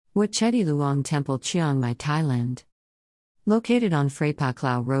Wat Chedi Luang Temple, Chiang Mai, Thailand. Located on Phray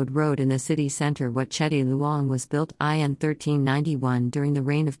Paklao Road in the city center, Wat Chedi Luang was built in 1391 during the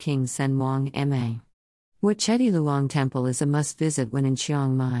reign of King Sen Muang Ma. Wat Chedi Luang Temple is a must-visit when in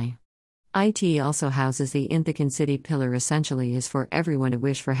Chiang Mai. It also houses the Inthakin City Pillar, essentially is for everyone to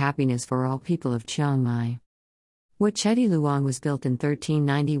wish for happiness for all people of Chiang Mai. Wat Chedi Luang was built in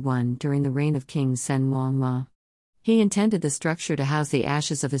 1391 during the reign of King Sen Muang Ma. He intended the structure to house the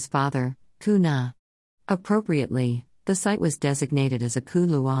ashes of his father, Ku Na. Appropriately, the site was designated as a Ku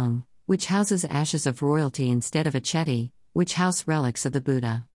Luang, which houses ashes of royalty instead of a Chedi, which house relics of the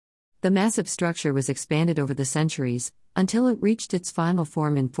Buddha. The massive structure was expanded over the centuries, until it reached its final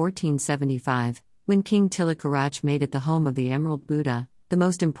form in 1475, when King Tilakaraj made it the home of the Emerald Buddha, the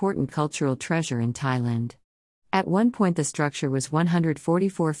most important cultural treasure in Thailand. At one point the structure was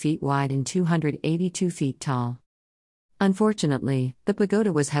 144 feet wide and 282 feet tall. Unfortunately, the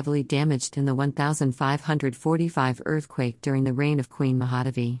pagoda was heavily damaged in the 1545 earthquake during the reign of Queen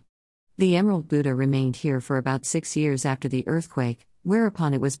Mahadevi. The Emerald Buddha remained here for about 6 years after the earthquake,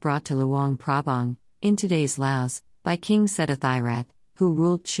 whereupon it was brought to Luang Prabang, in today's Laos, by King Setathirat, who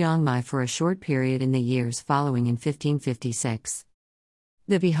ruled Chiang Mai for a short period in the years following in 1556.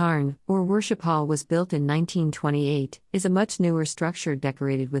 The Viharn, or worship hall, was built in 1928, is a much newer structure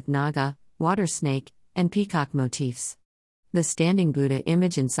decorated with naga, water snake, and peacock motifs. The standing Buddha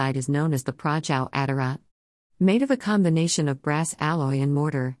image inside is known as the Prajau Adarat. Made of a combination of brass alloy and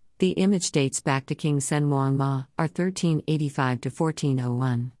mortar, the image dates back to King Sen Muang Ma, r. 1385 to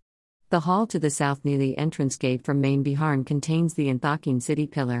 1401. The hall to the south near the entrance gate from main Viharn contains the Inthakin City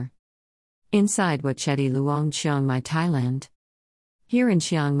Pillar. Inside Wat Chedi Luang, Chiang Mai, Thailand. Here in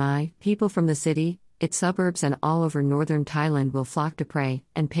Chiang Mai, people from the city, its suburbs and all over northern Thailand will flock to pray,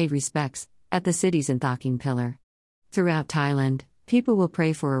 and pay respects, at the city's Inthakin Pillar. Throughout Thailand, people will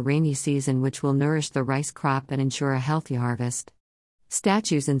pray for a rainy season which will nourish the rice crop and ensure a healthy harvest.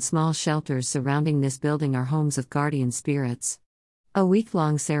 Statues and small shelters surrounding this building are homes of guardian spirits. A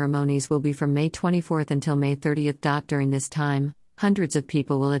week-long ceremonies will be from May 24th until May 30th. During this time, hundreds of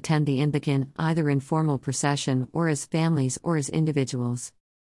people will attend the Inthakin, either in formal procession or as families or as individuals.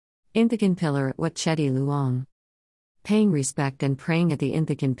 Inthakin Pillar at Wat Chedi Luang. Paying respect and praying at the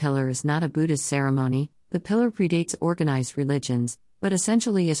Inthakin Pillar is not a Buddhist ceremony. The pillar predates organized religions, but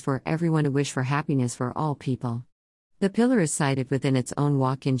essentially is for everyone to wish for happiness for all people. The pillar is sited within its own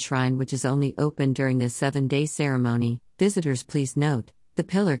walk-in shrine, which is only open during this 7-day ceremony. Visitors, please note, the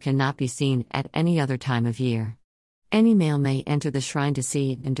pillar cannot be seen at any other time of year. Any male may enter the shrine to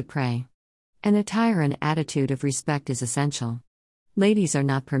see and to pray. An attire and attitude of respect is essential. Ladies are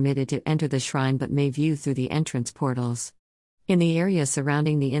not permitted to enter the shrine but may view through the entrance portals. In the area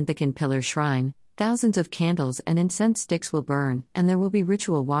surrounding the Inthakin Pillar shrine, thousands of candles and incense sticks will burn, and there will be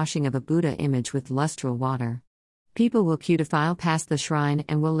ritual washing of a Buddha image with lustral water. People will queue to file past the shrine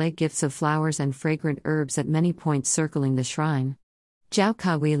and will lay gifts of flowers and fragrant herbs at many points circling the shrine. Zhao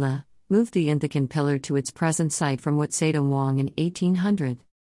Kawila moved the Inthakin Pillar to its present site from Wat Satam Wong in 1800.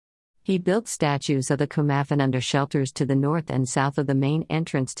 He built statues of the Kumaphan under shelters to the north and south of the main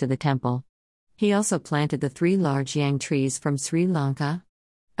entrance to the temple. He also planted the 3 large yang trees from Sri Lanka.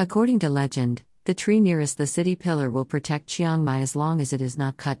 According to legend, the tree nearest the city pillar will protect Chiang Mai as long as it is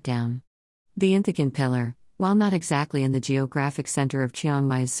not cut down. The Inthakin Pillar, while not exactly in the geographic center of Chiang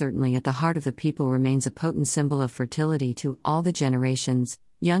Mai, is certainly at the heart of the people, remains a potent symbol of fertility to all the generations,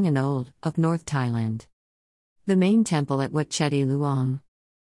 young and old, of North Thailand. The main temple at Wat Chedi Luang.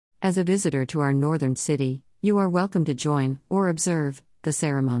 As a visitor to our northern city, you are welcome to join, or observe, the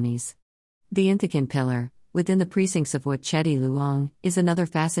ceremonies. The Inthakin Pillar, within the precincts of Wat Chedi Luang, is another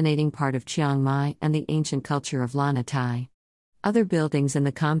fascinating part of Chiang Mai and the ancient culture of Lana Thai. Other buildings in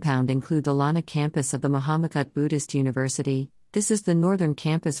the compound include the Lana campus of the Mahamakut Buddhist University. This is the northern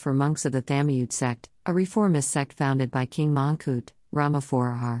campus for monks of the Thammayut sect, a reformist sect founded by King Mongkut, Rama IV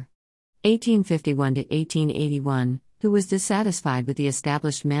r. 1851 to 1881, who was dissatisfied with the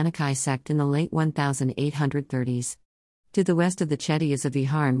established Manichae sect in the late 1830s. To the west of the Chedi is a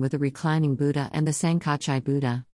Viharn with a reclining Buddha and the Sankachai Buddha.